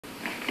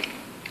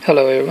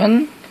Hello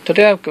everyone,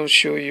 today I'm going to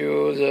show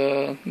you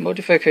the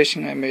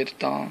modification I made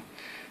down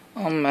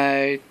on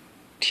my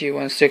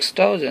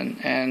T16000,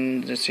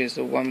 and this is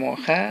one more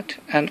hat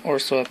and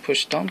also a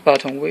push down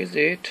button with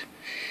it,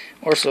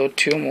 also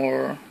two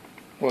more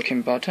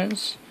working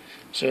buttons.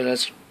 So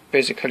that's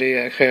basically,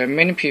 I hear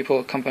many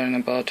people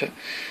complaining about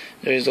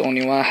there is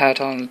only one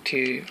hat on the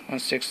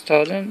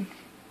T16000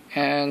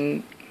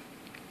 and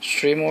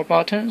three more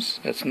buttons.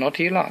 That's not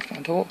enough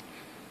at all.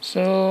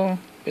 So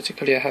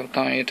basically I have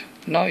done it.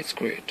 Now it's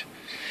great.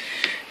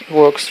 It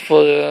works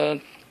for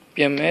the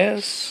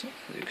BMS.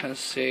 You can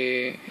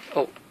see,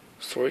 you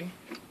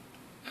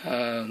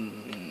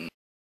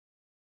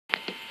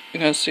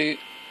can see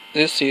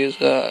this is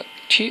the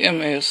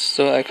TMS,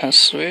 so I can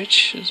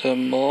switch the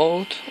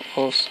mode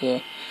of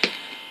the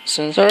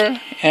sensor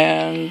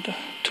and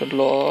to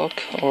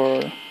lock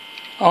or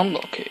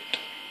unlock it,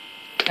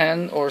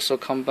 and also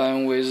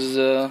combine with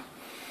the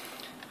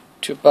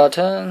two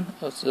buttons,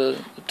 the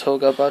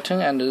toggle button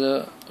and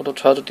the auto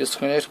throttle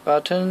disconnect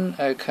button.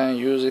 I can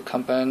use it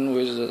combined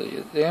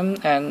with them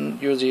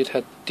and use it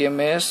at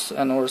DMS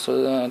and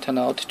also the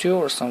antenna altitude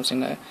or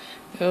something like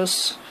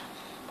else.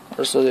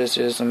 Also, this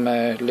is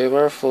my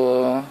lever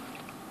for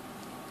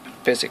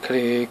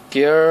basically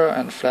gear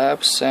and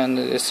flaps, and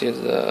this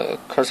is the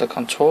cursor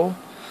control.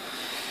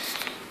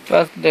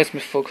 But let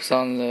me focus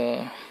on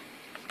the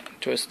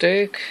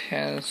joystick,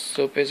 and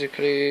so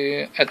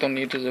basically I don't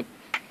need the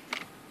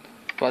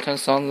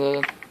buttons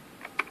on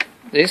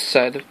this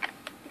side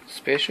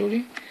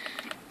especially,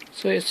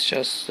 so it's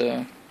just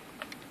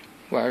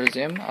wire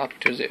them up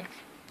to there.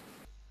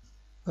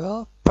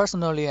 Well,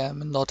 personally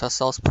I'm not a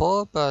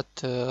southpaw, but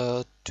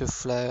to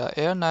fly an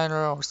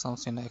airliner or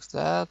something like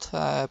that,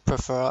 I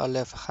prefer a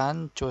left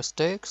hand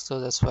joystick,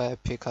 so that's why I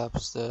pick up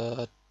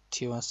the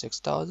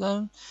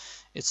T16000.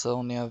 It's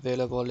only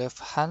available left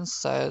hand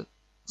side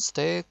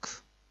stick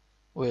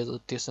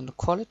with decent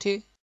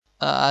quality.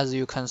 As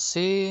you can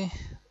see,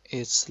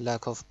 its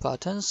lack of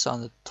buttons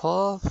on the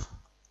top.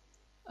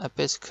 I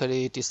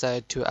basically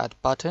decided to add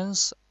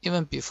buttons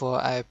even before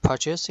I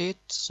purchase it.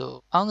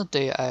 So on the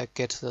day I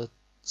get the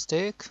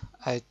stick,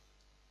 I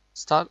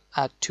start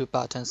add two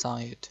buttons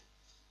on it.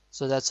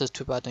 So that's the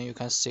two buttons you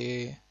can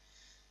see.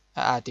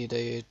 I added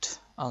it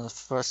on the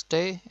first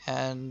day,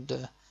 and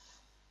the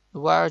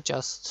wire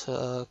just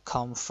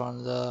come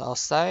from the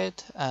outside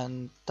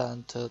and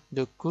doesn't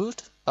look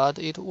good, but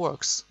it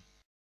works.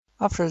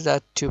 After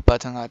that two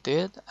buttons I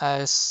did,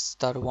 I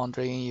started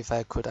wondering if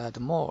I could add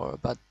more,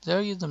 but there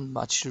isn't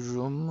much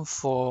room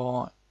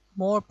for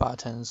more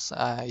buttons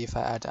if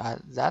I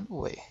add that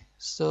way.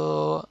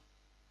 So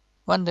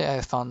one day I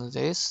found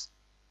this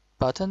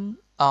button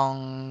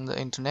on the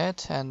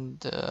internet,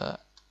 and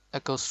I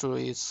go through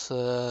its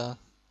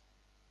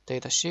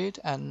datasheet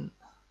and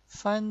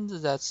find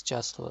that's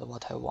just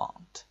what I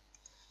want.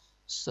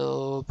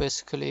 So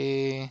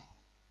basically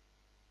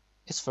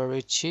it's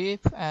very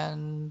cheap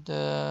and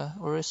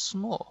very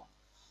small,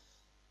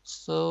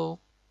 so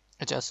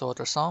I just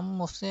order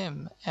some of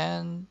them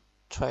and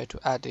try to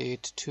add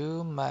it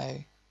to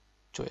my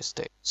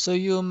joystick. So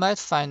you might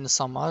find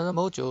some other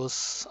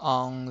modules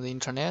on the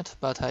internet,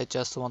 but I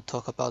just want to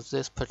talk about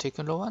this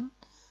particular one.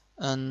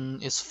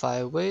 And it's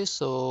 5-way,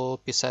 so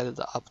besides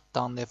the up,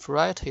 down, left,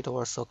 right, it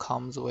also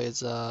comes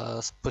with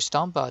a push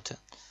down button.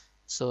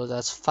 So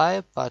that's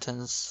 5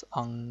 buttons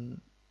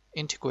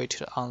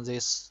integrated on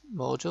this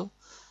module.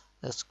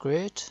 That's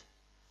great.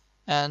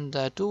 And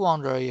I do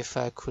wonder if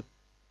I could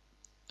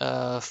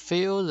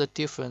feel the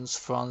difference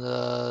from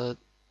the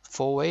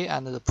 4-way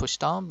and the push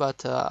down,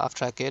 but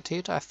after I get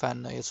it, I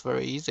find it's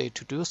very easy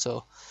to do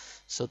so,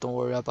 so don't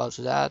worry about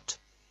that.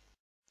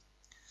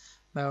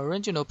 My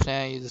original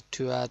plan is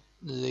to add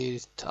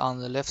it on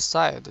the left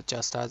side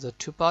just as a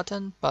 2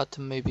 button, but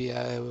maybe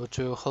I will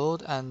drill hole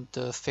and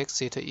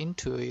fix it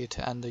into it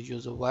and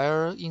use a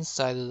wire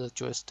inside the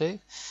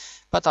joystick.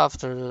 But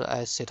after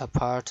I set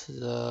apart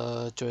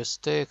the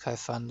joystick, I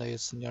found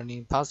it's nearly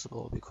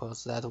impossible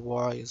because that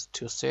wire is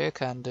too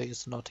thick and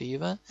it's not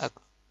even. I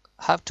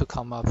have to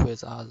come up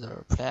with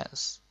other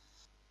plans.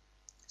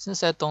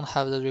 Since I don't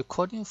have the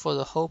recording for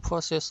the whole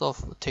process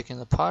of taking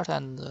it apart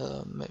and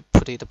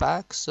put it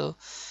back, so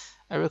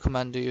I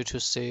recommend you to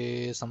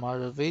see some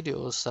other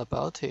videos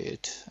about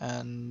it,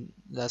 and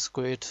that's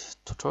great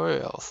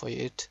tutorial for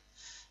it.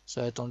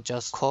 So I don't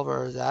just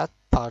cover that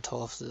part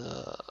of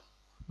the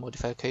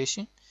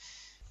modification.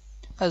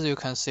 As you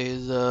can see,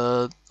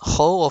 the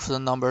whole of the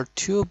number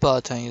 2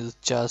 button is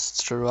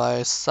just the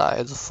right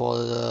size for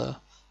the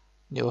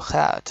new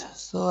hat.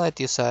 So I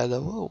decided,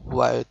 well,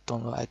 why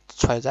don't I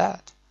try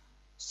that?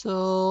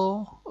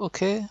 So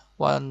okay,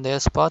 one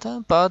less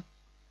button, but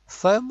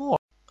 5 more.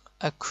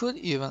 I could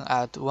even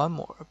add one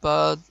more,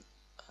 but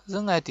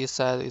then I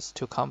decided it's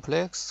too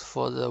complex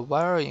for the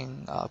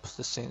wiring up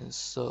the things,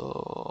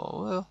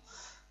 so well,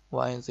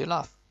 one is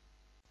enough.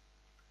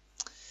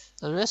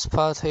 The rest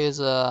part is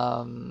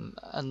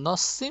not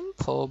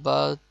simple,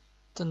 but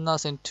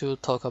nothing to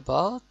talk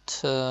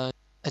about. I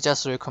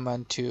just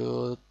recommend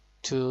to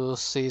to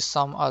see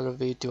some other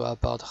video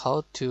about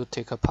how to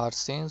take apart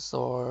things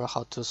or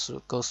how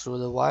to go through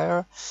the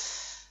wire,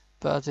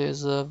 but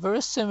it's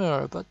very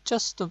similar, but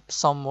just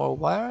some more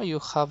wire. You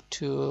have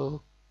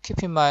to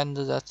keep in mind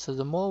that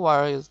the more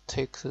wire you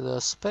take the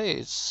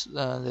space,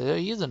 there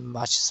isn't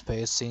much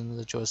space in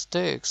the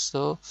joystick,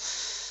 so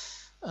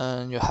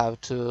you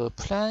have to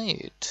plan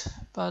it.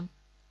 But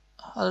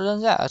other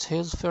than that,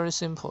 it's very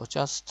simple.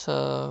 Just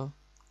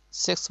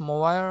 6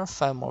 more wire,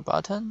 5 more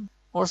button.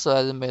 Also,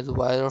 I made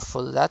wire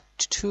for that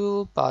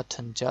 2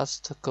 button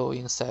just go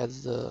inside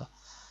the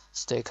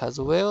stick as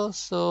well,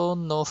 so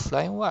no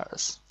flying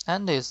wires.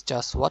 And it's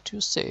just what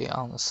you see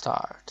on the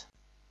start.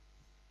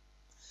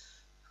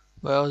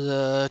 Well,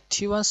 the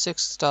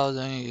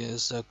T16000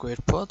 is a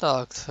great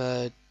product.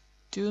 I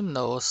do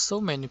know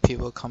so many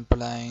people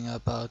complain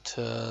about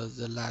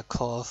the lack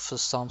of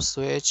some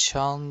switch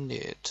on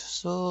it,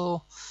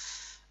 so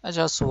I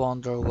just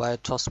wonder why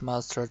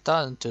Thrustmaster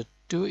doesn't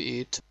do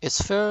it.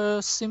 It's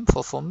very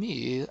simple for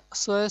me,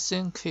 so I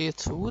think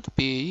it would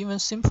be even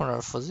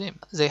simpler for them.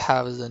 They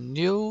have the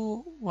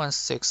new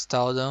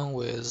 16000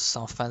 with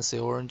some fancy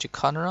orange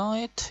color on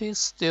it. It's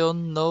still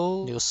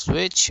no new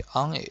switch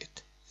on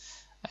it.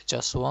 I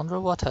just wonder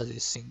what are they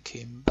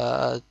thinking,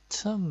 but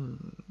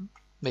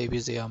maybe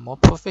they are more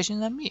professional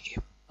than me.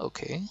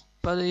 Okay,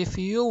 but if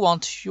you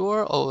want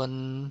your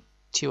own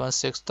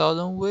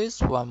T16000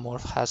 with one more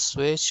head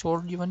switch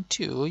or even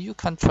 2, you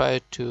can try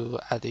to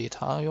add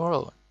it on your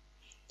own.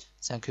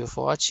 Thank you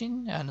for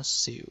watching and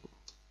see you.